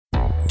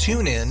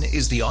TuneIn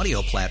is the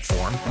audio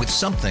platform with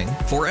something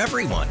for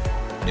everyone.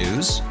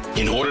 News.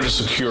 In order to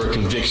secure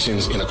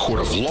convictions in a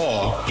court of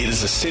law, it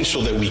is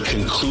essential that we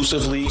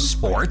conclusively.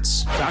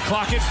 Sports. Shot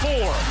clock at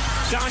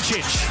 4.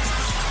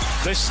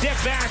 Doncic. The step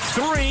back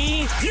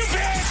 3. You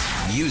bet.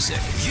 Music.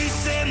 You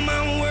set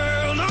my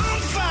world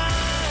on fire.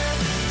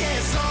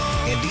 Yes,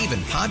 and even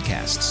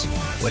podcasts.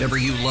 Whatever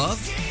you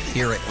love,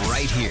 hear it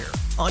right here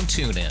on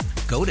TuneIn.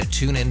 Go to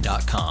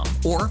TuneIn.com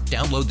or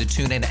download the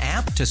TuneIn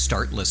app to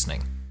start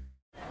listening.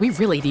 We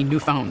really need new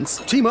phones.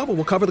 T-Mobile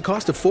will cover the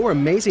cost of 4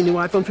 amazing new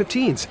iPhone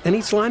 15s, and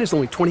each line is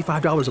only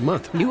 $25 a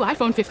month. New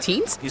iPhone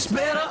 15s? it's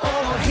better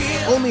over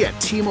here. Only at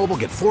T-Mobile,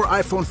 get 4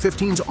 iPhone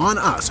 15s on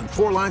us and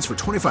 4 lines for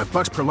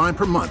 $25 per line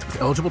per month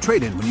with eligible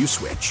trade-in when you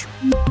switch.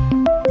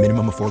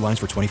 Minimum of 4 lines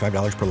for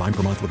 $25 per line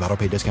per month with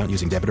autopay discount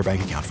using debit or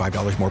bank account.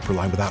 $5 more per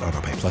line without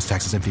autopay, plus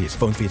taxes and fees.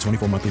 Phone fee at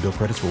 24 monthly bill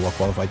credits for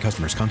well-qualified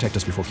customers. Contact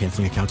us before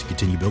canceling account to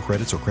continue bill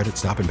credits or credit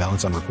stop and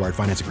balance on required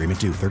finance agreement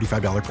due.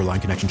 $35 per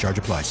line connection charge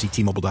applies. See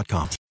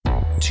T-Mobile.com.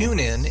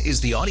 TuneIn is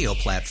the audio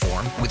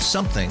platform with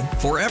something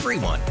for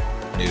everyone.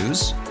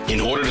 News. In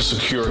order to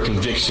secure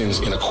convictions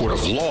in a court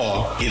of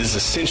law, it is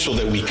essential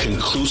that we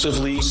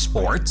conclusively.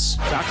 Sports.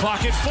 Shot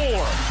clock at 4.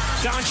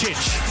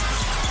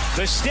 Doncic.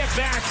 The step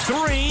back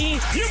 3.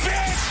 You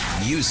bet.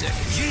 Music.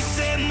 You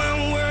set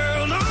my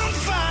world on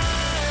fire.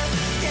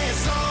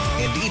 Yes,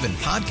 and even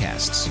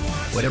podcasts.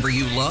 Whatever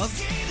you love,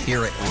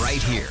 hear it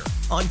right here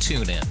on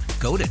TuneIn.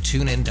 Go to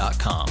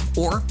TuneIn.com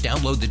or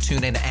download the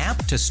TuneIn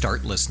app to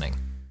start listening.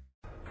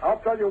 I'll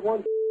tell you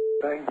one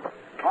thing.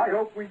 I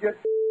hope we get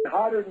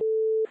hotter than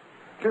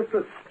just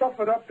to stuff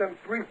it up them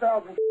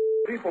 3,000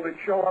 people that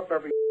show up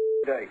every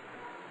day.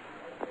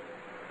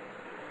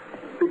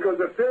 Because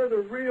if they're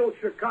the real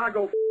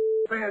Chicago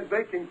fans,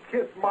 they can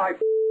kiss my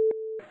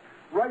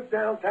right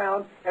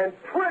downtown and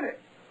print it.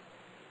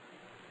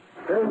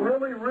 They're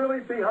really,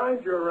 really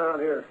behind you around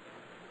here.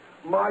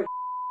 My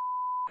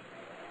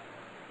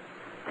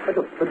what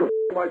the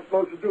am I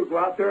supposed to do? Go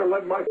out there and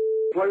let my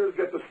players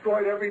get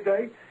destroyed every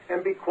day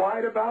and be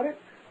quiet about it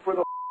for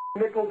the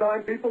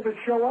nickel-dime people that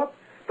show up?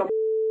 The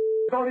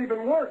don't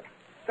even work.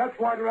 That's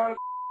why they're out of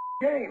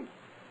the game.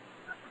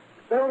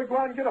 They want to go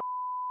out and get a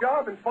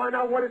job and find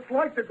out what it's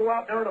like to go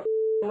out there and earn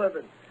a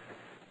living.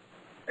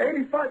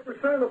 85%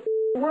 of the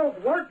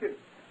world's working.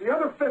 The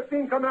other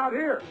 15 come out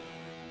here.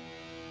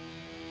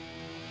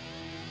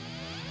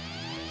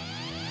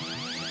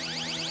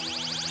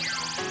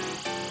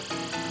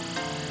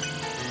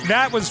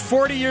 That was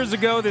 40 years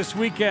ago this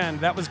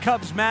weekend. That was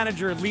Cubs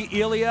manager Lee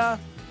Elia,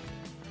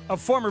 a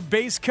former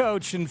base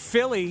coach in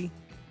Philly,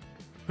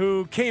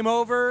 who came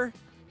over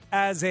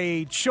as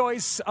a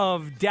choice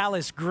of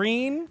Dallas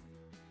Green.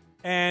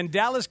 And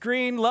Dallas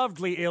Green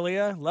loved Lee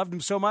Elia, loved him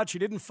so much he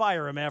didn't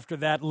fire him after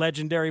that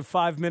legendary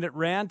 5-minute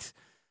rant.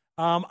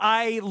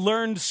 I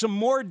learned some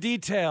more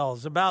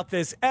details about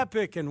this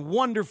epic and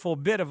wonderful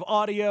bit of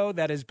audio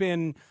that has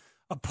been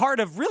a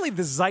part of really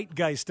the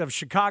zeitgeist of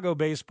Chicago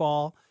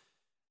baseball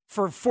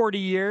for 40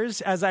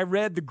 years, as I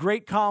read the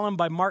great column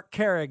by Marc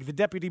Carig, the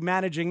deputy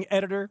managing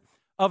editor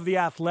of The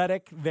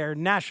Athletic, their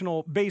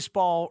national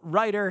baseball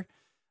writer.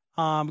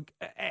 I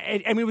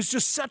mean, it was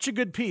just such a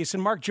good piece.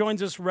 And Marc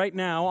joins us right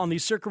now on the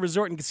Circa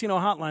Resort and Casino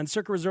hotline,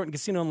 Circa Resort and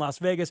Casino in Las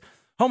Vegas,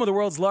 home of the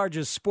world's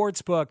largest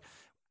sports book.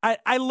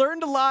 I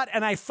learned a lot,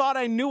 and I thought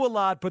I knew a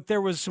lot, but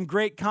there was some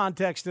great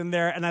context in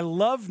there. And I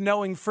love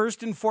knowing,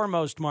 first and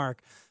foremost,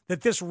 Marc,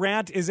 that this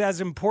rant is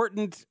as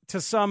important to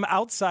some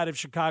outside of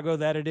Chicago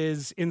that it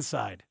is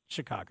inside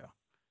Chicago.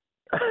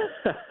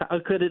 How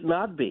could it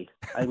not be?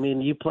 I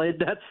mean, you played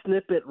that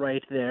snippet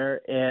right there,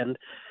 and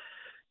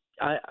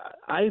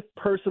I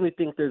personally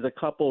think there's a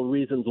couple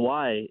reasons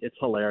why it's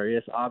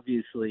hilarious.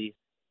 Obviously,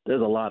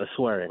 there's a lot of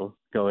swearing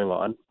going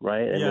on,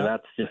 right? I mean,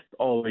 that's just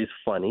always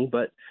funny.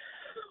 But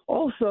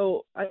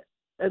also,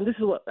 and this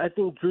is what I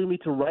think drew me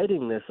to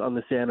writing this on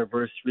this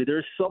anniversary,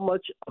 there's so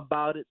much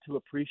about it to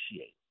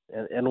appreciate.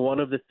 And one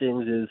of the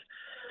things is,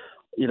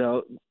 you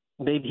know,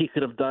 maybe he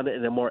could have done it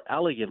in a more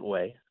elegant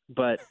way,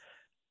 but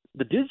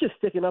the dude's just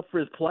sticking up for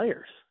his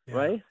players,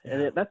 right? Yeah.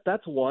 And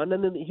that's one.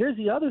 And then here's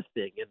the other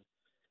thing. And,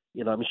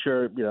 you know, I'm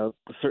sure, you know,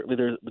 certainly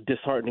there's a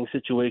disheartening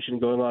situation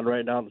going on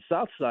right now on the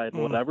South Side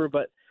and whatever,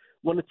 but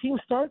when a team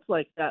starts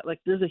like that,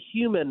 like there's a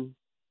human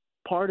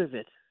part of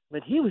it. I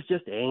mean, he was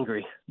just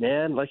angry,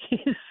 man. Like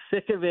he's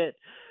sick of it.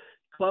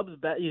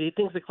 He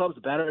thinks the club's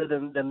better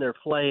than they're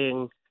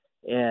playing.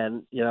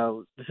 And, you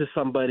know, this is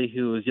somebody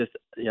who is just,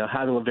 you know,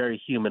 having a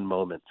very human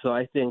moment. So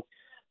I think,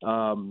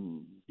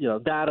 you know,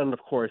 that, and of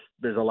course,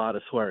 there's a lot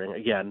of swearing.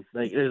 Again,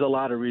 like, there's a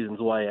lot of reasons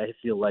why I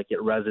feel like it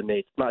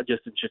resonates, not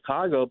just in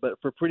Chicago, but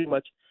for pretty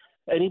much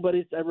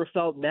anybody that's ever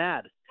felt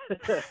mad.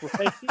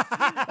 Right?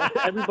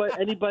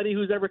 Anybody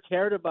who's ever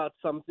cared about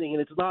something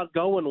and it's not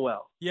going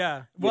well.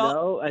 Yeah. Well, you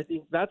know, I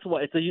think that's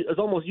why it's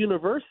almost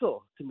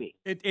universal to me.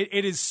 It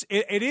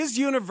is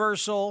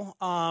universal.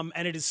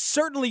 And it is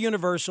certainly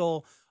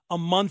universal a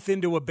month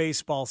into a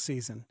baseball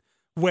season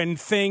when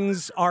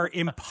things are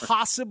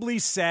impossibly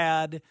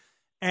sad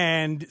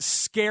and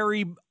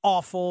scary,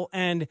 awful.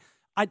 And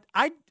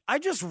I I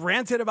just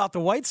ranted about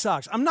the White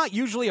Sox. I'm not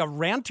usually a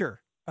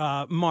ranter,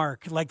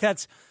 Mark. Like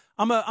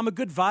I'm a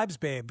good vibes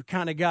babe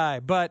kind of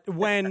guy. But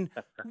when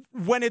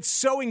it's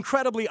so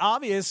incredibly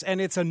obvious and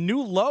it's a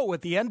new low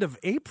at the end of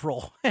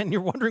April and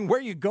you're wondering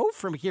where you go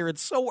from here,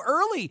 it's so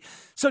early.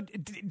 So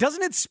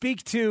doesn't it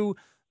speak to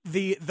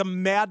the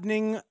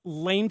maddening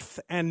length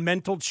and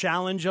mental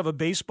challenge of a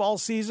baseball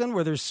season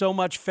where there's so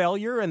much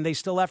failure and they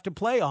still have to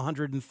play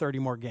 130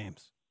 more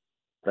games?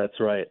 That's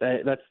right.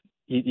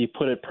 You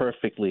put it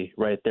perfectly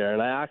right there.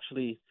 And I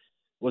actually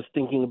was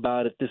thinking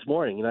about it this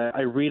morning. And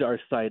I read our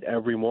site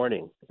every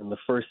morning. And the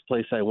first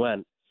place I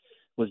went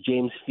was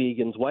James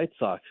Fegan's White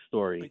Sox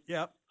story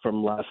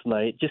from last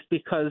night, just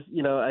because,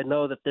 I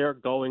know that they're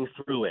going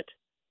through it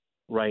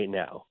right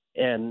now.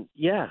 And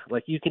yeah,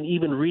 like you can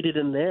even read it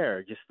in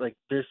there. Just like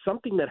there's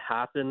something that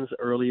happens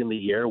early in the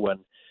year when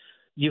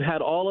you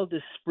had all of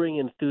this spring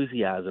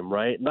enthusiasm,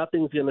 right?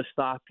 Nothing's going to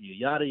stop you,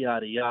 yada,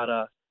 yada,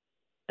 yada.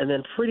 And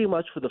then pretty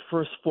much for the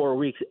first 4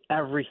 weeks,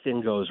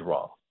 everything goes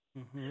wrong.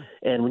 Mm-hmm.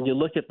 And when you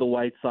look at the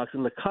White Sox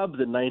and the Cubs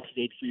in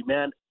 1983,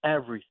 man,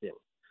 everything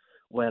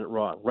went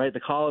wrong, right? The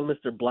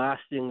columnists are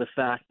blasting the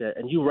fact that,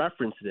 and you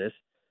referenced this,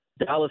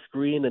 Dallas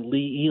Green and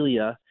Lee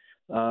Elia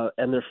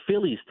and their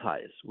Phillies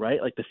ties,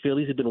 right? Like the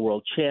Phillies have been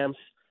world champs.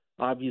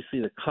 Obviously,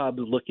 the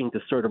Cubs looking to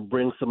sort of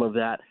bring some of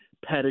that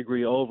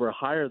pedigree over,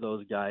 hire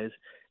those guys.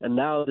 And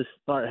now this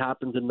start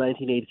happens in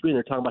 1983, and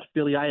they're talking about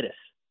Phillyitis,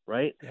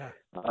 right? Yeah.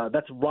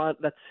 That's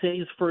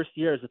Say's first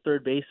year as a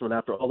third baseman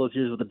after all those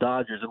years with the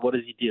Dodgers. And what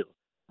does he do?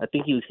 I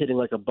think he was hitting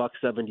like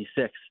 $176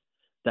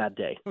 that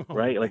day,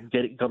 right? Like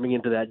coming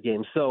into that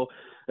game. So,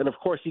 and of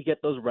course you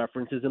get those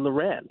references in the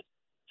rant.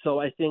 So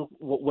I think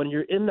when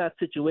you're in that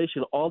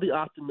situation, all the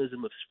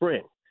optimism of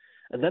spring,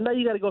 and then now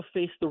you got to go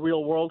face the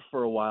real world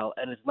for a while,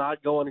 and it's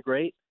not going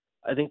great.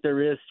 I think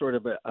there is sort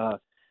of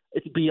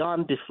it's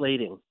beyond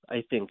deflating,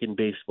 I think, in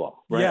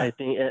baseball, right? Yeah. I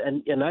think,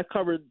 and I've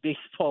covered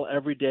baseball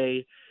every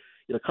day.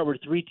 Covered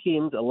 3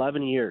 teams,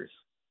 11 years.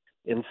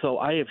 And so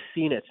I have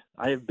seen it.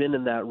 I have been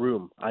in that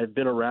room. I've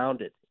been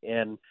around it.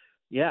 And,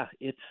 yeah,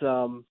 it's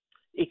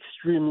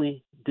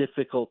extremely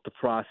difficult to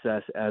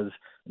process, as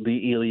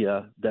Lee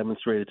Elia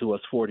demonstrated to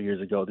us 40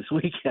 years ago this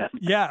weekend.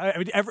 Yeah, I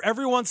mean,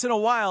 every once in a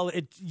while,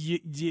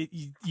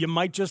 you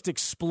might just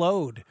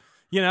explode.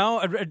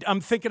 I'm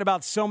thinking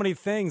about so many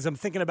things. I'm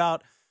thinking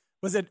about,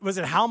 was it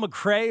Hal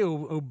McRae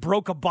who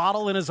broke a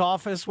bottle in his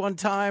office one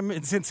time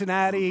in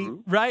Cincinnati,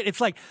 right?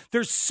 It's like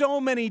there's so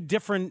many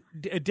different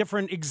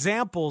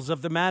examples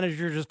of the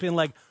manager just being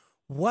like,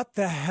 what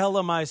the hell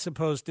am I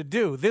supposed to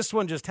do? This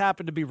one just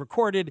happened to be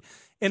recorded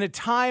in a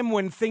time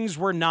when things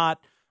were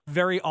not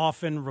very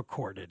often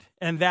recorded.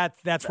 And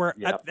that's where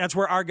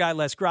our guy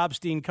Les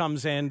Grobstein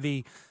comes in,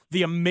 the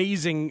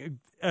amazing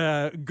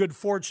good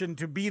fortune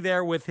to be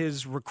there with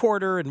his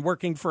recorder and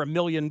working for a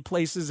million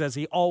places as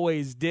he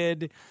always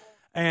did.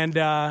 And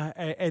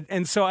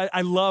so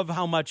I love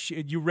how much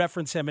you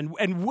reference him,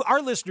 and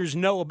our listeners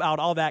know about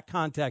all that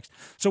context,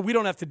 so we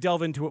don't have to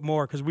delve into it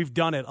more because we've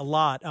done it a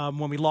lot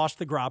when we lost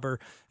the Grobber,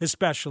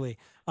 especially.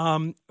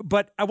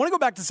 But I want to go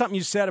back to something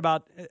you said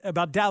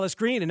about Dallas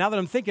Green, and now that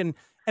I'm thinking,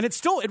 and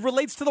it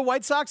relates to the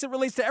White Sox, it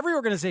relates to every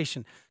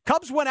organization.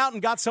 Cubs went out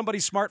and got somebody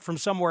smart from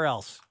somewhere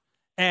else.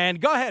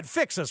 And go ahead,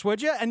 fix us,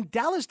 would you? And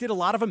Dallas did a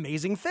lot of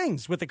amazing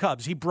things with the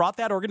Cubs. He brought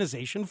that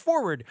organization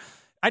forward.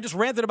 I just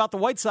ranted about the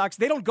White Sox.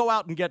 They don't go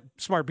out and get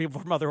smart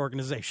people from other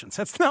organizations.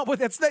 That's not what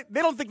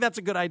they don't think that's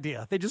a good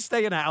idea. They just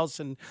stay in a house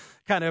and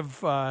kind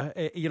of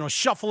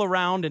shuffle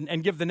around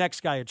and give the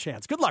next guy a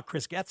chance. Good luck,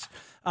 Chris Getz.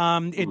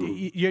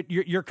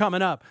 You're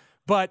coming up,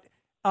 but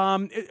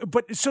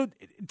so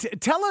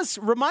tell us,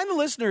 remind the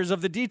listeners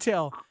of the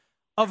detail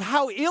of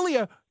how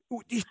Elia.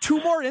 2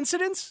 more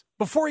incidents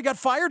before he got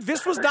fired.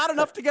 This was not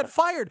enough to get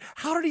fired.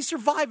 How did he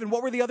survive, and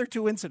what were the other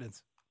 2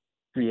 incidents?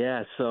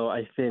 Yeah, so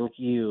I think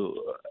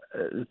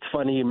it's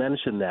funny you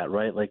mentioned that,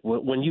 right? Like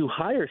when you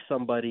hire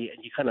somebody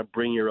and you kind of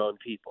bring your own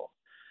people,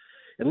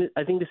 and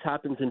I think this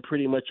happens in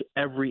pretty much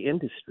every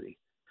industry,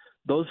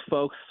 those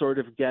folks sort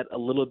of get a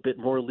little bit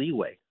more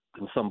leeway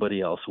than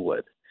somebody else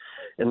would.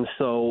 And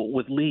so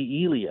with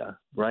Lee Elia,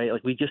 right,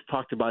 like we just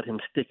talked about him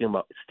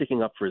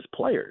sticking up for his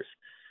players.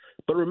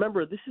 But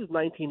remember, this is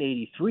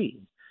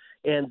 1983,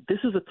 and this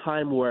is a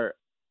time where,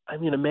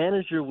 a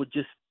manager would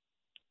just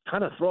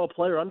kind of throw a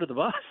player under the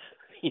bus,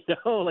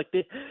 like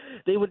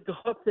they would go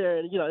up there,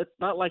 and, it's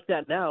not like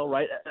that now,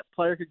 right? A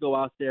player could go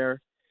out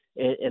there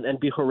and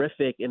be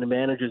horrific, and the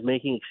manager's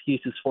making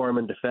excuses for him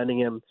and defending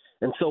him.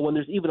 And so when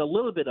there's even a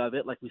little bit of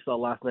it, like we saw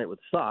last night with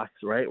the Sox,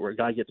 right, where a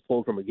guy gets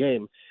pulled from a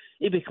game,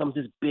 it becomes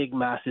this big,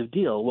 massive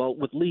deal. Well,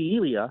 with Lee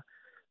Elia,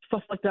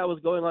 stuff like that was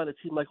going on, it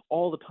seemed like,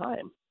 all the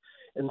time.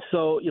 And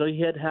so,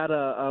 he had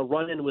a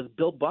run-in with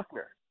Bill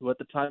Buckner, who at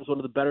the time was one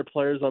of the better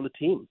players on the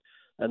team.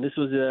 And this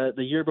was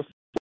the year before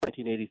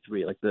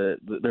 1983, like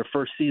their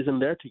first season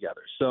there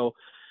together. So,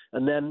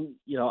 and then,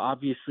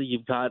 obviously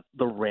you've got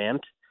the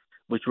rant,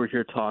 which we're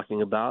here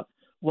talking about.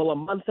 Well, a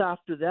month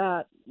after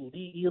that,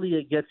 Lee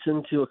Elia gets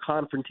into a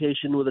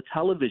confrontation with a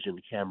television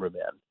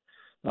cameraman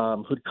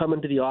who'd come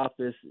into the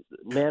office.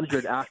 Manager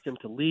had asked him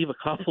to leave a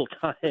couple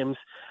times,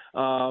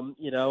 and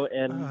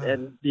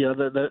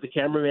the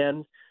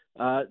cameraman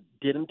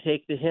didn't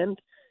take the hint,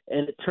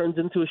 and it turns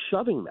into a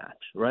shoving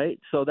match, right?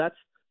 So that's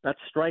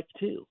strike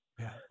 2.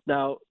 Yeah.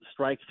 Now,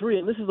 strike 3,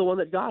 and this is the one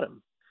that got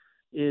him,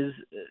 is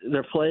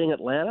they're playing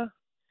Atlanta,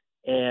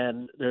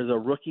 and there's a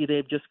rookie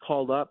they've just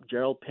called up,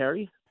 Gerald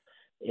Perry,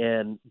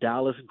 and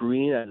Dallas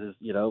Green, as is,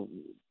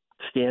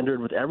 standard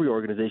with every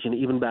organization,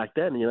 even back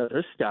then,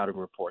 there's scouting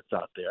reports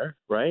out there,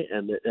 right?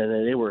 And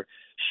they were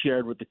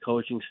shared with the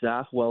coaching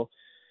staff. Well,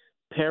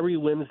 Perry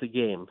wins the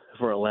game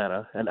for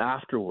Atlanta, and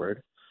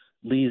afterward,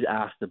 Lee's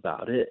asked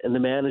about it, and the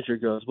manager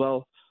goes,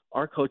 well,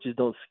 our coaches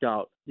don't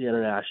scout the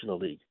International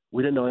League.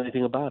 We didn't know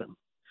anything about him.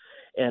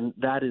 And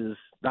that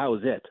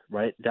was it,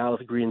 right?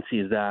 Dallas Green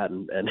sees that,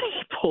 and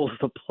he pulls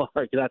the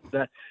plug.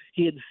 That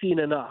he had seen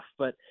enough.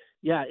 But,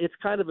 yeah, it's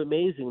kind of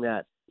amazing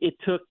that it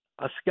took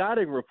a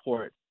scouting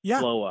report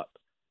blow up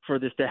for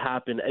this to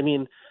happen. I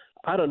mean,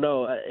 I don't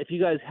know. If you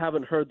guys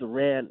haven't heard the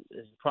rant,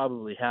 you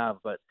probably have,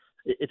 but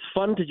it's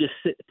fun to just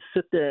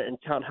sit there and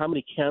count how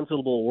many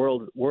cancelable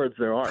words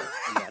there are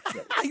in that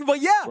thing. Well,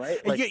 yeah,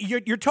 right?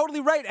 You're totally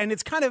right, and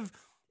it's kind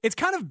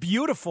of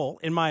beautiful,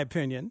 in my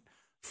opinion,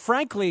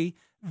 frankly,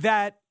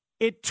 that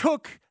it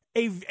took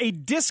a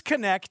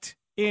disconnect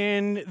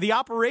in the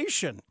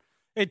operation.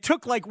 It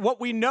took like what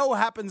we know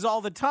happens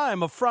all the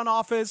time, a front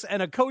office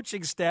and a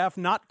coaching staff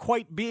not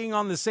quite being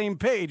on the same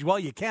page. Well,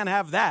 you can't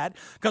have that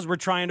because we're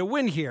trying to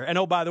win here. And,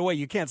 oh, by the way,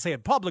 you can't say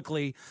it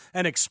publicly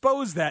and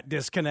expose that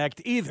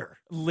disconnect either,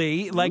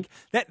 Lee. Mm-hmm. Like,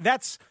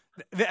 that's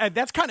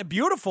kind of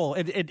beautiful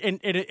in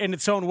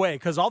its own way,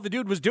 because all the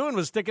dude was doing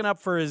was sticking up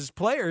for his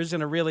players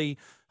in a really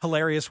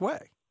hilarious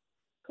way.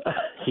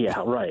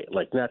 Yeah, right.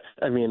 Like, that's,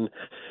 I mean,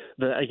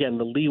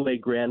 the leeway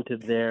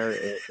granted there,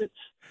 it's,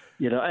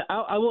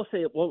 I will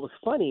say what was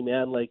funny,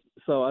 man. Like,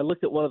 so I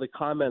looked at one of the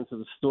comments of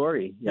the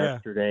story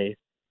yesterday,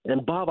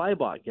 and Bob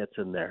Ibach gets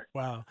in there.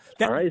 Wow,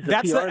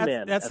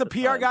 that's the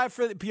PR guy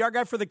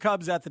for the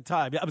Cubs at the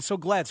time. I'm so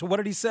glad. So what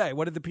did he say?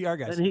 What did the PR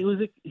guy say? And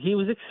he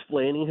was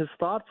explaining his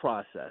thought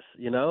process,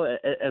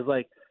 as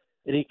like,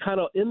 and he kind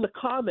of in the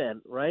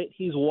comment, right?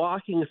 He's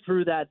walking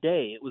through that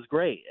day. It was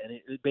great, and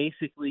it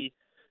basically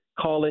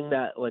calling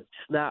that like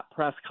snap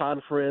press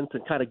conference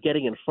and kind of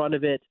getting in front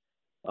of it.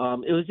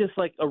 It was just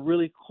like a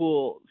really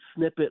cool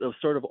snippet of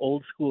sort of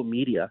old school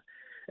media.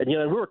 And, we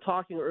were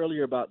talking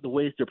earlier about the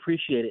ways to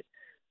appreciate it.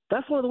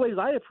 That's one of the ways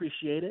I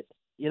appreciate it.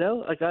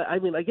 Like, I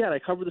mean, again, I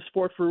covered the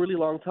sport for a really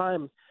long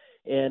time,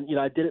 and,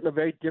 I did it in a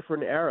very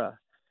different era.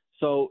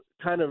 So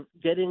kind of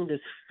getting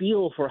this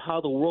feel for how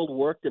the world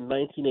worked in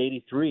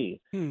 1983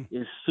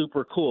 is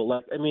super cool.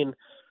 Like, I mean,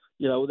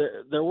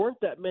 there weren't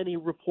that many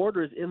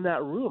reporters in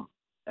that room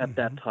at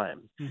that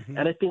time. Mm-hmm.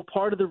 And I think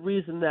part of the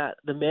reason that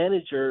the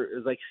manager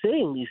is like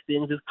saying these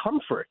things is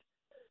comfort.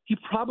 He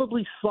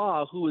probably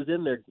saw who was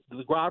in there,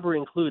 the Grobber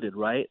included,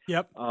 right?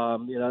 Yep.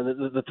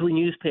 The 3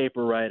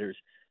 newspaper writers.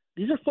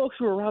 These are folks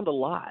who are around a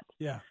lot.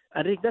 Yeah.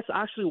 I think that's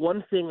actually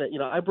one thing that,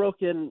 I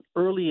broke in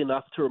early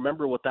enough to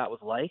remember what that was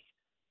like,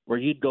 where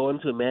you'd go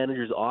into a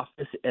manager's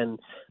office and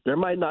there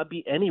might not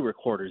be any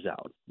recorders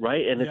out,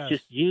 right? And it's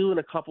just you and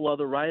a couple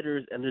other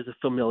writers, and there's a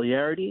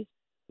familiarity,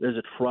 there's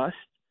a trust.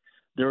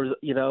 There's,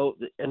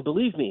 and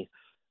believe me,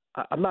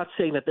 I'm not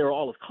saying that they're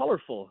all as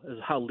colorful as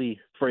how Lee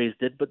phrased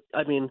it, but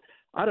I mean,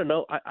 I don't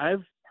know.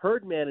 I've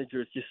heard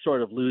managers just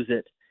sort of lose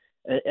it,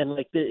 and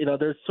like,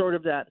 there's sort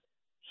of that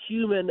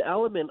human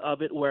element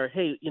of it where,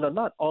 hey,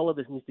 not all of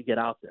this needs to get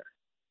out there,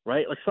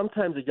 right? Like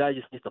sometimes a guy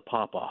just needs to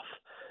pop off,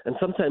 and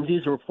sometimes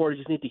these reporters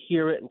just need to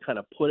hear it and kind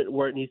of put it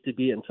where it needs to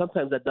be, and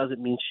sometimes that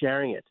doesn't mean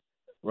sharing it,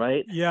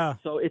 right? Yeah.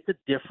 So it's a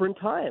different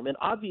time, and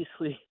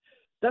obviously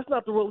that's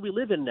not the world we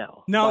live in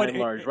now, by and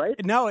large, right?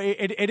 No,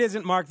 it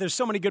isn't, Mark. There's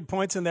so many good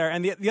points in there.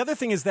 And the other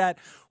thing is that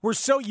we're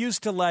so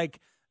used to, like,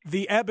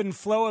 the ebb and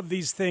flow of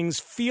these things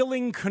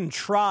feeling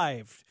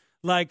contrived.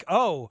 Like,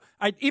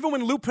 even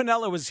when Lou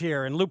Piniella was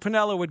here and Lou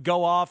Piniella would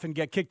go off and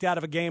get kicked out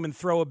of a game and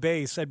throw a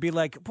base, I'd be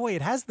like, boy,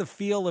 it has the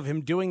feel of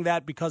him doing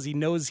that because he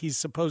knows he's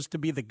supposed to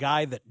be the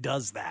guy that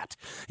does that.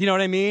 You know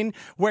what I mean?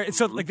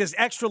 So like this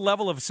extra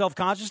level of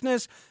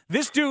self-consciousness,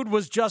 this dude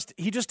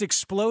he just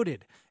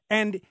exploded.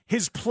 And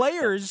his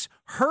players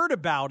heard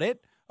about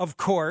it, of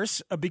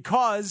course,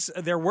 because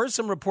there were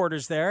some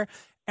reporters there.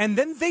 And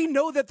then they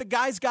know that the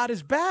guy's got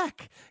his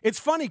back.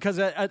 It's funny because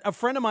a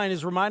friend of mine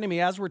is reminding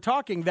me as we're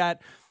talking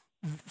that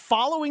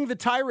following the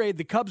tirade,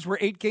 the Cubs were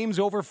 8 games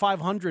over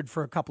 500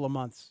 for a couple of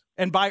months.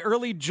 And by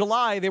early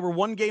July, they were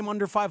 1 game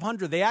under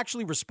 500. They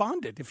actually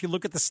responded, if you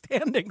look at the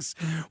standings,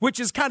 which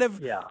is kind of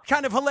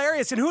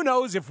hilarious. And who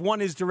knows if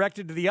one is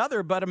directed to the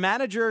other, but a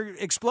manager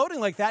exploding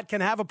like that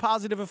can have a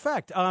positive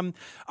effect.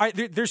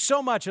 There's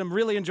so much. I'm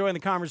really enjoying the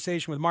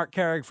conversation with Marc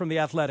Carig from The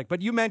Athletic.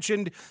 But you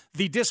mentioned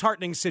the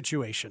disheartening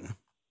situation.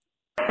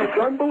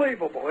 It's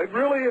unbelievable. It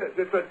really is.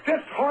 It's a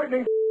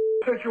disheartening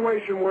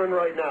situation we're in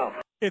right now.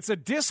 It's a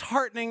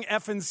disheartening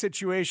effing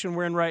situation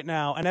we're in right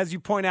now. And as you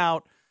point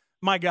out,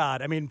 My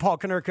God. I mean, Paul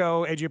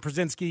Konerko, AJ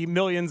Przinsky,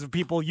 millions of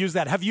people use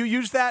that. Have you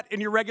used that in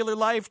your regular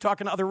life,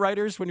 talking to other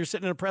writers when you're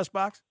sitting in a press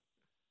box?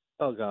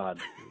 Oh, God.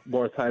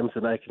 More times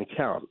than I can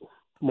count.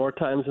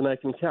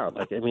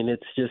 Like, I mean,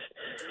 it's just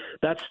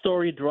that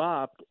story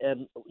dropped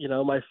and,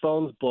 my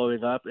phone's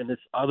blowing up and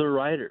it's other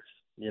writers,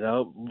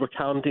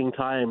 recounting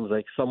times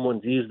like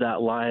someone's used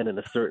that line in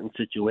a certain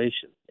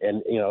situation.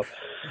 And,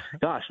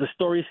 gosh, the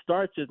story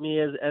starts with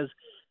me as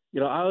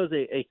I was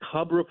a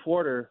Cub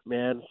reporter,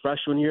 man,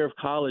 freshman year of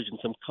college, and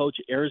some coach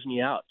airs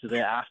me out. So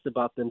they asked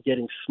about them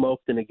getting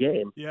smoked in a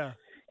game. Yeah.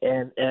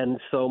 And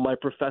so my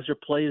professor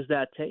plays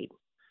that tape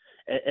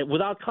and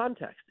without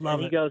context.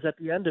 He goes at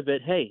the end of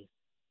it, hey,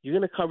 you're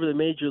going to cover the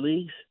major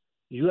leagues.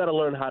 You got to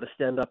learn how to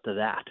stand up to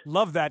that.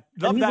 Love that.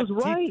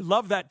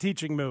 Love that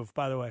teaching move,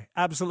 by the way.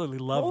 Absolutely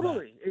love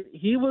that.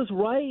 He was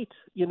right.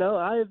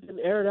 I've been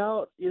aired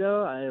out.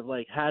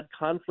 I've had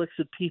conflicts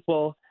with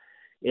people,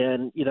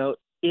 and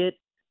it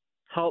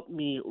helped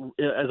me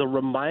as a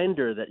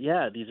reminder that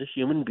these are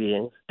human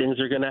beings. Things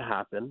are going to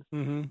happen.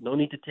 Mm-hmm. No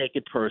need to take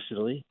it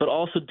personally, but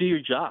also do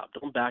your job.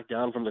 Don't back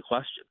down from the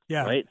question.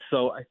 Yeah. Right.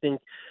 So I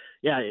think.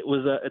 Yeah,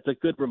 it's a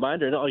good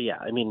reminder. And,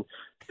 I mean,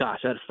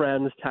 gosh, I had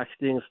friends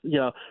texting.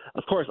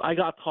 Of course, I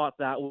got taught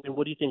that.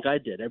 What do you think I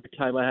did? Every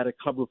time I had a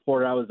Cub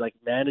reporter I was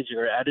managing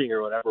or editing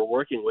or whatever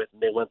working with,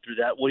 and they went through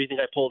that, what do you think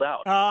I pulled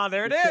out? Ah,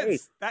 there it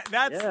is.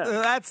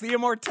 That's the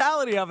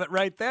immortality of it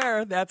right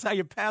there. That's how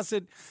you pass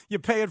it. You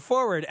pay it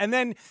forward. And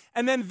then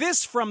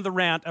this from the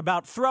rant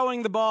about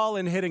throwing the ball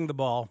and hitting the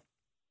ball.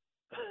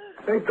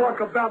 They talk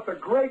about the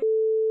great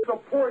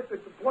support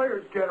that the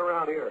players get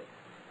around here.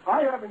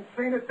 I haven't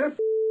seen it this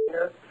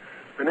year.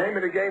 The name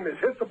of the game is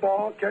hit the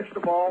ball, catch the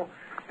ball,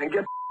 and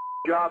get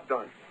the job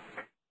done.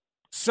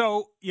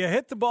 So you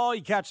hit the ball,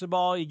 you catch the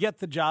ball, you get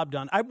the job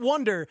done. I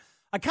wonder,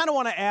 I kind of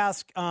want to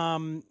ask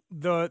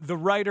the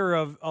writer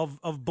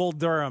of Bull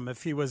Durham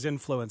if he was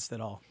influenced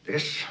at all.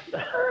 This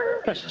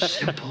is a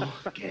simple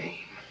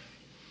game.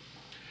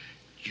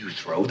 You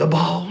throw the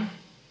ball,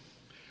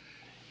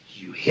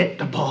 you hit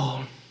the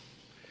ball,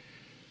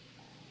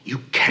 you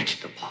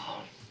catch the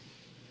ball.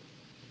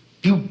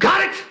 You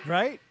got it?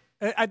 Right?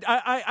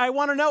 I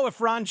want to know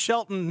if Ron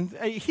Shelton,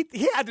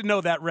 he had to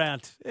know that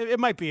rant. It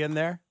might be in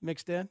there,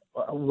 mixed in.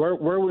 Where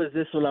was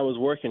this when I was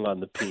working on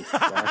the piece?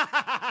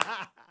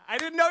 I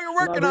didn't know you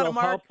were working on it,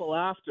 Mark. Helpful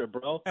after,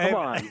 bro. Come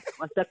on.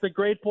 That's a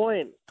great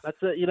point.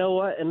 You know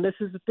what? And this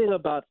is the thing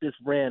about this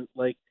rant.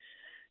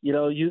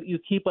 You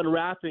keep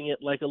unwrapping it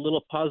like a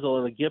little puzzle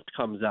and a gift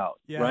comes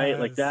out, right?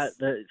 Like that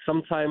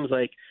sometimes,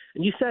 and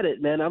you said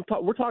it, man.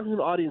 We're talking to an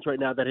audience right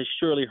now that has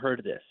surely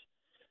heard this.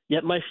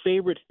 Yet my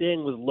favorite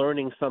thing was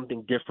learning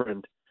something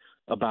different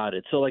about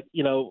it. So,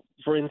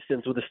 for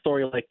instance, with a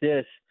story like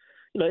this,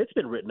 it's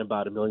been written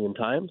about 1 million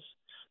times.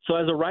 So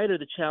as a writer,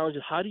 the challenge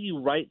is how do you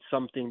write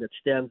something that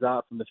stands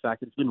out from the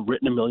fact that it's been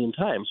written 1 million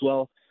times?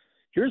 Well,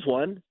 here's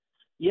one.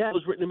 Yeah, it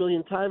was written 1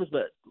 million times,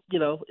 but,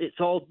 it's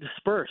all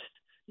dispersed.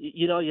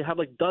 You have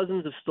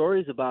dozens of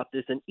stories about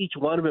this, and each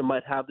one of them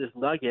might have this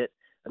nugget,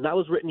 and that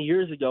was written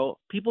years ago.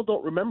 People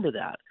don't remember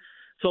that.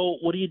 So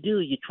what do?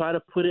 You try to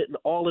put it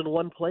all in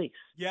one place.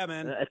 Yeah,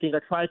 man. I think I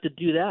tried to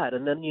do that,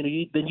 and then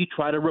you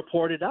try to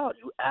report it out.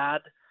 You add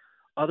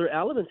other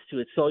elements to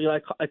it. So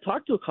I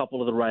talked to a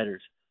couple of the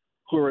writers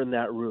who were in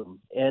that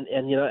room, and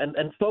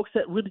folks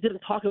that really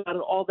didn't talk about it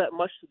all that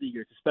much through the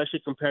years,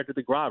 especially compared to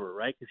the Grobber,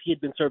 right? Because he had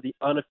been sort of the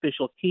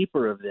unofficial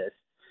keeper of this,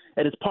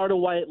 and it's part of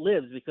why it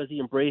lives because he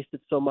embraced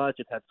it so much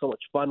and had so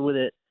much fun with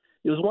it.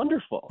 It was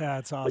wonderful.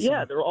 That's awesome.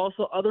 But there are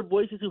also other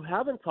voices who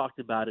haven't talked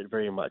about it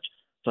very much.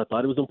 So I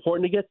thought it was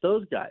important to get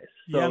those guys.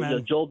 So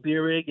Joel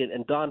Bierig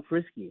and Don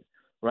Frisky,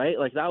 right?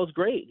 That was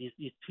great.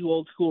 These two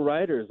old school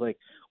writers,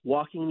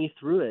 walking me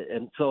through it.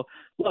 And so,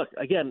 look,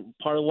 again,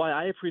 part of why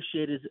I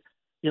appreciate is,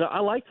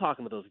 I like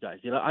talking to those guys.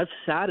 I've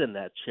sat in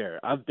that chair.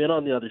 I've been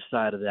on the other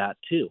side of that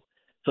too.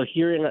 So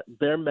hearing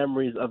their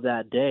memories of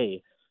that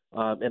day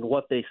and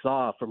what they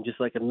saw from just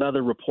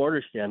another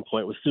reporter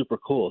standpoint was super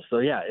cool. So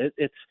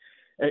it's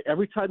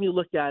every time you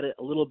look at it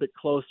a little bit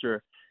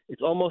closer,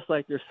 it's almost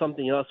like there's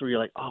something else where you're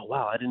like, oh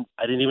wow, I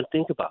didn't even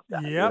think about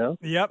that.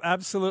 Yep,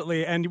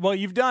 absolutely. And well,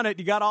 you've done it.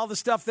 You got all the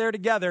stuff there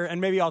together,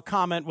 and maybe I'll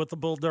comment with the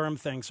Bull Durham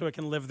thing so it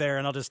can live there,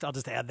 and I'll just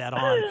add that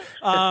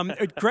on.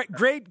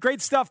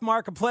 Great stuff,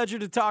 Mark. A pleasure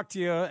to talk to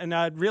you.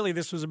 And really,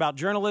 this was about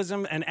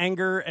journalism and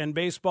anger and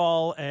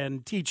baseball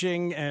and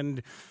teaching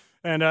and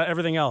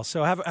everything else.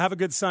 So have a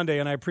good Sunday,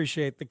 and I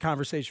appreciate the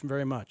conversation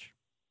very much.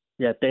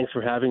 Yeah, thanks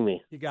for having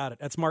me. You got it.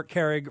 That's Marc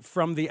Carig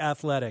from The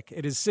Athletic.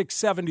 It is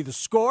 6:70 The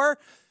Score.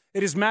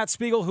 It is Matt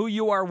Spiegel, who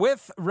you are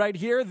with right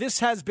here. This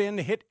has been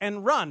Hit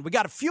and Run. We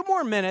got a few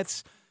more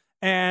minutes,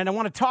 and I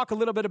want to talk a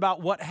little bit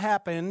about what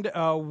happened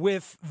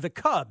with the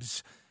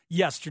Cubs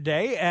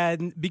yesterday.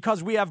 And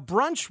because we have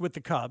brunch with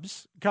the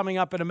Cubs coming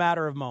up in a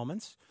matter of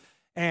moments,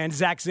 and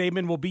Zach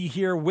Zaidman will be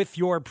here with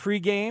your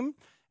pregame,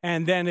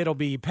 and then it'll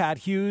be Pat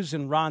Hughes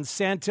and Ron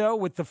Santo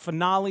with the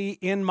finale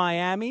in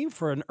Miami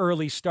for an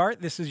early start.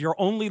 This is your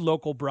only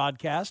local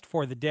broadcast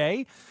for the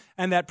day,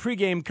 and that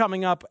pregame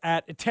coming up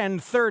at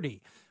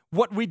 10:30.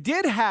 What we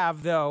did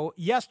have, though,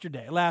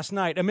 last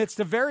night, amidst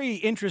a very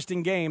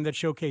interesting game that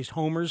showcased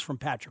homers from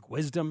Patrick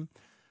Wisdom,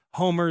 a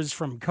homer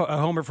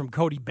from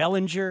Cody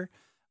Bellinger,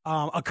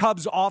 a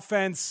Cubs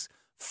offense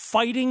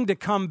fighting to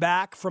come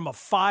back from a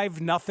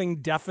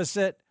 5-0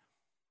 deficit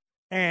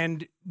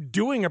and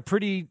doing a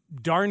pretty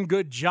darn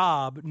good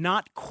job,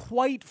 not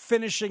quite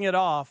finishing it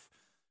off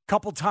a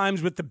couple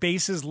times with the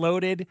bases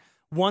loaded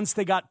once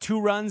they got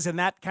 2 runs, and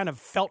that kind of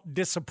felt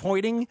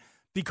disappointing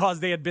because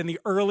they had been the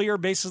earlier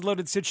bases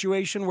loaded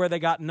situation where they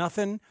got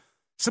nothing.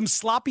 Some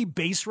sloppy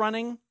base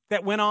running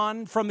that went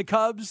on from the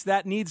Cubs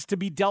that needs to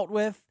be dealt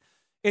with.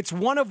 It's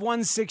 1 of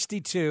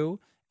 162,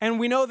 and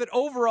we know that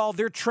overall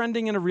they're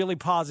trending in a really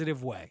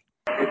positive way.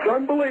 It's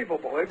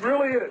unbelievable. It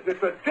really is.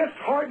 It's a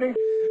disheartening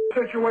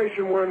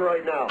situation we're in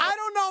right now. I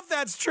don't know if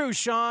that's true,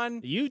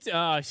 Sean.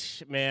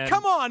 Man.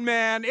 Come on,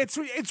 man.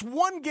 It's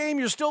one game.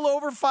 You're still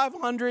over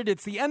 500.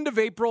 It's the end of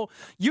April.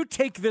 You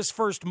take this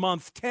first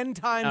month 10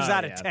 times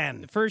out of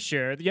 10. For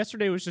sure.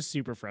 Yesterday was just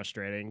super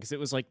frustrating because it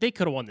was like they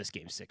could have won this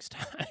game 6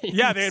 times.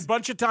 Yeah, they had a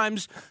bunch of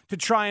times to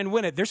try and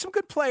win it. There's some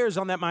good players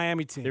on that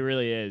Miami team. There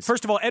really is.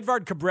 First of all,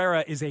 Edvard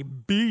Cabrera is a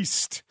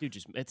beast. Dude,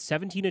 it's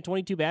 17 to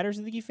 22 batters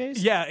I think he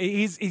faced? Yeah,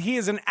 he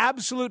is an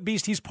absolute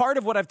beast. He's part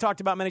of what I've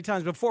talked about many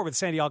times before with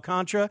Sandy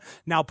Alcantara,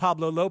 now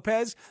Pablo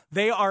Lopez.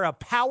 They are a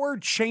power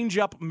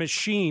changeup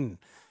machine.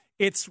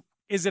 Is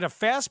it a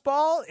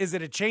fastball? Is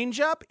it a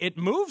changeup? It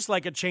moves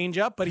like a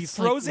changeup, but he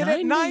throws it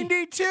at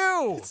 92.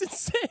 It's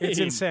insane. It's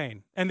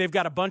insane. And they've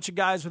got a bunch of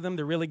guys with them.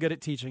 They're really good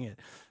at teaching it.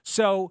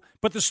 So,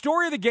 but the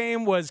story of the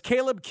game was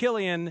Caleb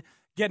Killian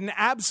getting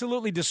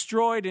absolutely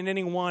destroyed in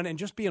inning 1 and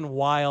just being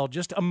wild,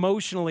 just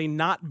emotionally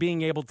not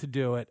being able to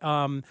do it.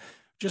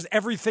 Just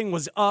everything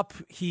was up.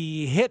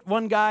 He hit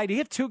one guy. He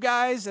hit 2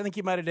 guys. I think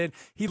he might have did.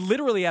 He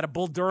literally had a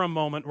Bull Durham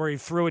moment where he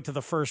threw it to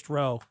the first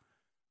row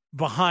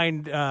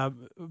behind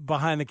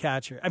the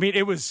catcher. I mean,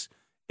 it was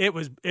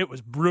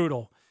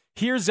brutal.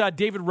 Here's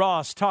David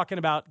Ross talking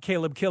about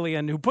Caleb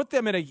Killian, who put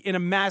them in a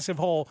massive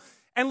hole.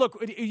 And look,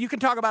 you can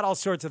talk about all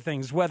sorts of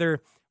things.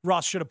 Whether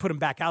Ross should have put him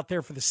back out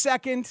there for the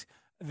second,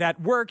 that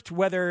worked.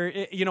 Whether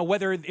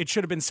it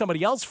should have been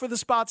somebody else for the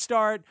spot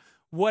start.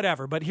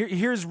 Whatever, but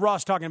here's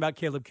Ross talking about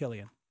Caleb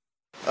Killian.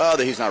 That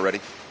he's not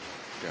ready.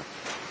 Yeah,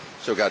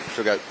 still got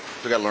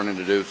learning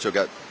to do.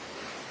 Still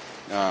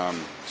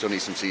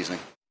needs some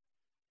seasoning.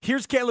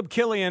 Here's Caleb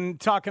Killian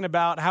talking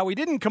about how he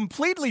didn't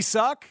completely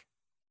suck.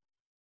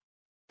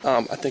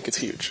 I think it's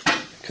huge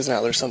because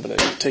now there's something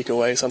to take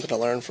away, something to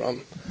learn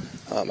from.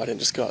 I didn't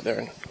just go out there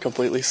and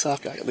completely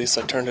suck. At least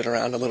I turned it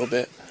around a little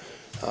bit.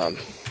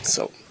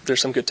 So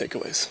there's some good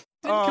takeaways.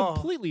 Didn't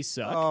completely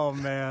suck. Oh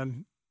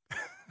man.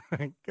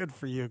 Good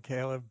for you,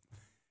 Caleb.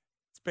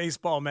 It's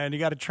baseball, man. You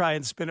got to try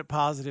and spin it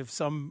positive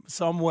some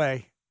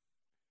way.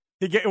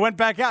 He went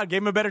back out,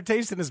 gave him a better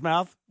taste in his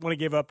mouth when he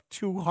gave up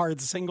 2 hard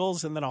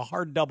singles and then a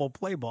hard double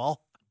play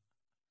ball.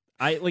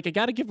 I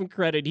got to give him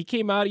credit. He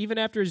came out, even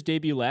after his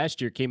debut last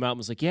year, came out and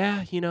was like,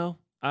 yeah,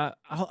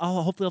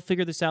 hopefully I'll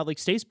figure this out. Like,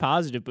 stays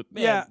positive, but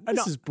man,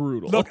 this is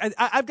brutal. Look,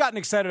 I've gotten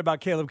excited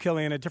about Caleb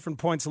Killian at different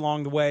points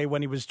along the way.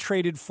 When he was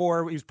traded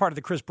for, he was part of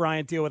the Chris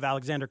Bryant deal with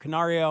Alexander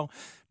Canario.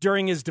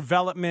 During his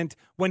development,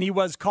 when he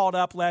was called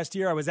up last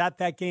year, I was at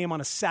that game on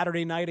a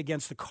Saturday night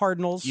against the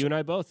Cardinals. You and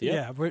I both,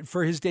 yeah. Yeah,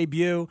 for his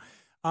debut.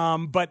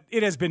 But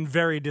it has been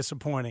very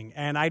disappointing,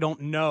 and I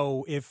don't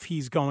know if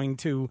he's going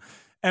to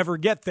ever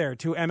get there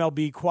to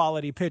MLB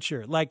quality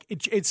pitcher. Like,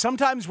 it's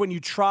sometimes when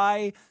you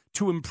try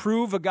to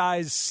improve a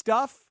guy's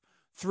stuff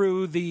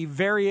through the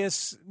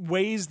various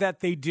ways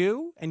that they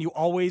do, and you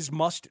always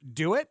must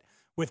do it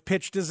with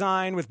pitch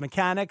design, with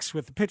mechanics,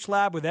 with the pitch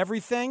lab, with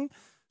everything,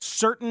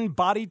 certain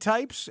body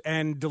types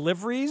and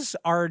deliveries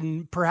are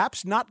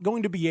perhaps not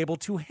going to be able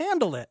to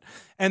handle it.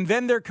 And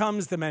then there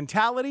comes the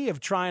mentality of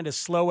trying to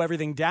slow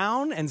everything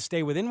down and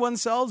stay within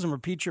oneself and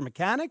repeat your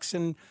mechanics.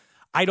 And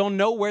I don't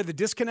know where the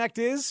disconnect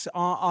is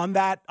on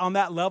that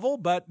level,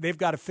 but they've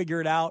got to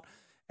figure it out.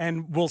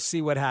 And we'll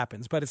see what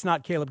happens. But it's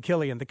not Caleb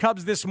Killian. The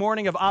Cubs this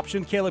morning have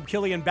optioned Caleb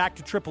Killian back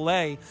to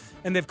AAA,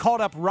 and they've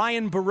called up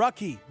Ryan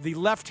Borucki, the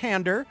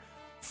left-hander,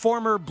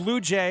 former Blue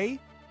Jay,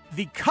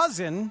 the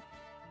cousin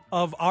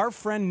of our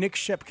friend Nick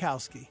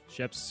Shepkowski.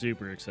 Shep's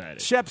super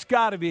excited. Shep's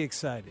got to be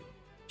excited.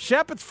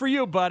 Shep, it's for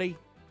you, buddy.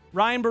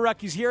 Ryan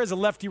Borucki's here as a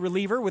lefty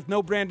reliever with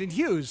no Brandon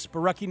Hughes.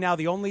 Borucki now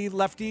the only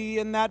lefty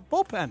in that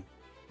bullpen,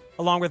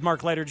 along with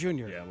Mark Leiter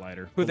Jr. Yeah,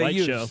 Leiter. Who they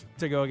use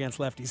to go against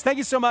lefties. Thank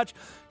you so much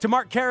to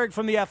Marc Carig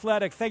from The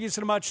Athletic. Thank you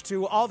so much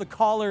to all the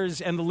callers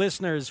and the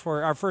listeners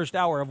for our first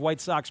hour of White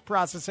Sox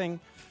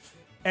processing.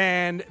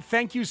 And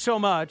thank you so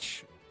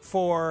much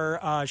for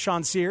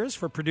Sean Sears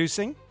for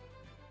producing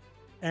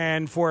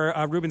and for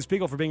Ruben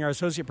Spiegel for being our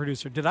associate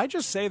producer. Did I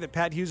just say that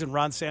Pat Hughes and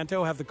Ron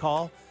Santo have the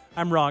call?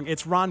 I'm wrong.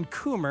 It's Ron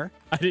Coomer.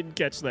 I didn't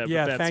catch that,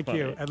 yeah, but that's thank funny.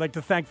 you. I'd like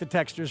to thank the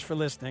texters for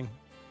listening.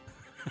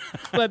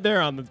 Glad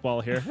they're on the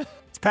ball here.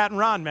 It's Pat and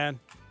Ron, man.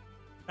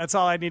 That's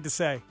all I need to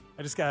say.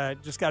 I just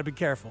gotta be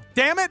careful.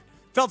 Damn it!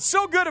 Felt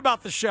so good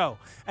about the show.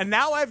 And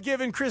now I've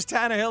given Chris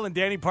Tannehill and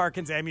Danny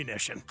Parkins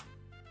ammunition.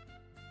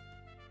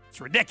 It's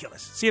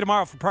ridiculous. See you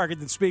tomorrow for Parker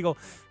and Spiegel.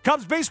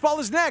 Cubs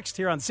baseball is next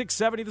here on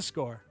 670 The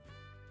Score.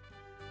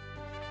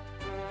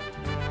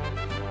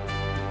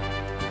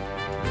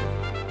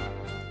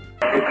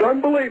 It's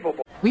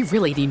unbelievable. We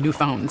really need new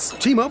phones.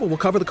 T-Mobile will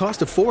cover the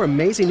cost of 4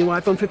 amazing new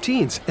iPhone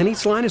 15s, and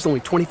each line is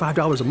only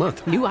 $25 a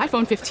month. New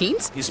iPhone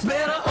 15s? It's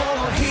better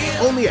over here.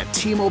 Only at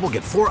T-Mobile,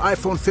 get 4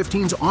 iPhone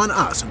 15s on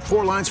us and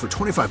 4 lines for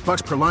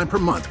 $25 per line per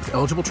month with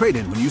eligible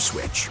trade-in when you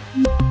switch.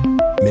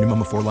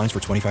 Minimum of 4 lines for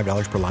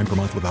 $25 per line per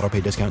month with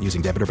autopay discount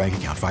using debit or bank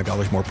account.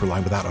 $5 more per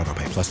line without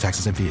autopay, plus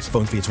taxes and fees.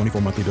 Phone fee at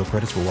 24 monthly bill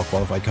credits for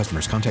well-qualified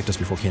customers. Contact us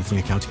before canceling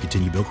account to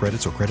continue bill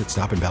credits or credit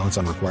stop and balance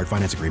on required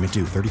finance agreement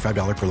due.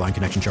 $35 per line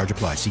connection charge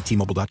applies. See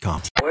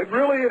T-Mobile.com. Well, it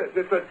really is.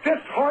 It's a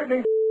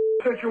disheartening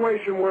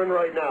situation we're in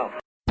right now.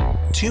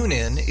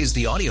 TuneIn is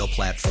the audio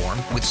platform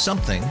with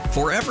something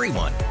for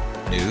everyone.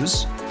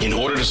 News. In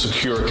order to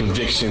secure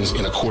convictions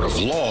in a court of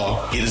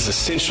law, it is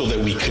essential that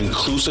we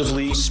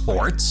conclusively.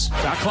 Sports.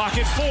 Shot clock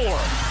at 4.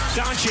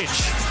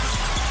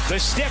 Doncic. The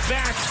step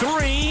back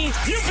 3.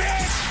 You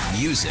bet.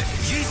 Music.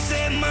 You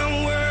set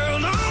my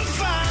world on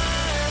fire.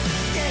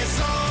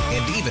 Yes,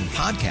 and even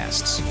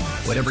podcasts.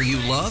 Whatever you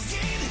love,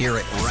 hear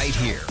it right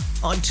here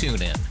on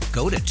TuneIn.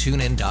 Go to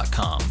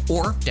TuneIn.com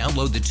or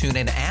download the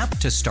TuneIn app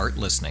to start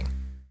listening.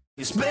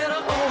 It's better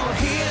over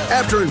here.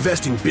 After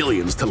investing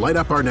billions to light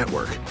up our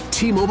network,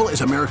 T-Mobile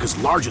is America's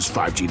largest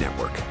 5G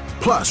network.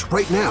 Plus,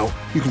 right now,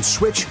 you can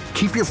switch,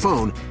 keep your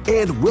phone,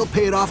 and we'll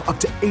pay it off up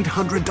to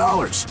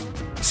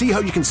 $800. See how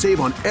you can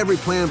save on every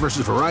plan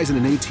versus Verizon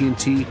and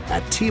AT&T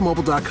at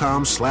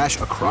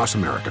T-Mobile.com/across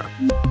America.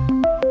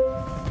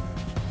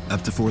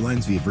 Up to 4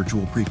 lines via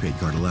virtual prepaid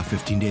card. Allow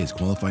 15 days.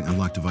 Qualifying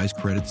unlocked device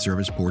credit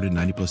service ported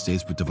 90-plus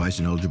days with device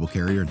and eligible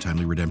carrier and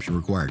timely redemption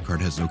required.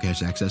 Card has no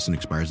cash access and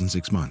expires in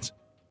 6 months.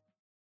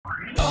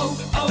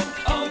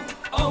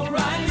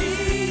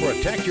 O'Reilly.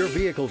 Protect your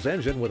vehicle's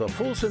engine with a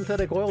full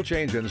synthetic oil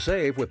change and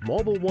save with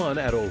Mobil 1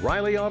 at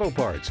O'Reilly Auto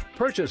Parts.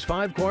 Purchase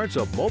 5 quarts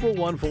of Mobil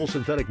 1 full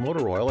synthetic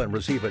motor oil and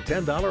receive a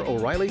 $10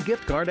 O'Reilly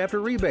gift card after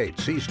rebate.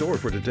 See store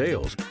for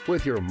details.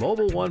 With your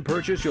Mobil 1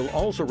 purchase, you'll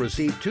also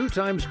receive 2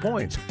 times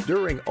points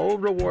during O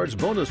Rewards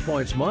Bonus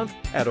Points Month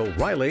at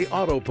O'Reilly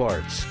Auto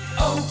Parts.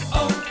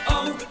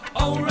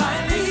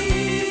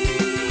 O'Reilly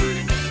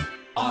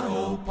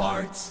Auto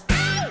Parts.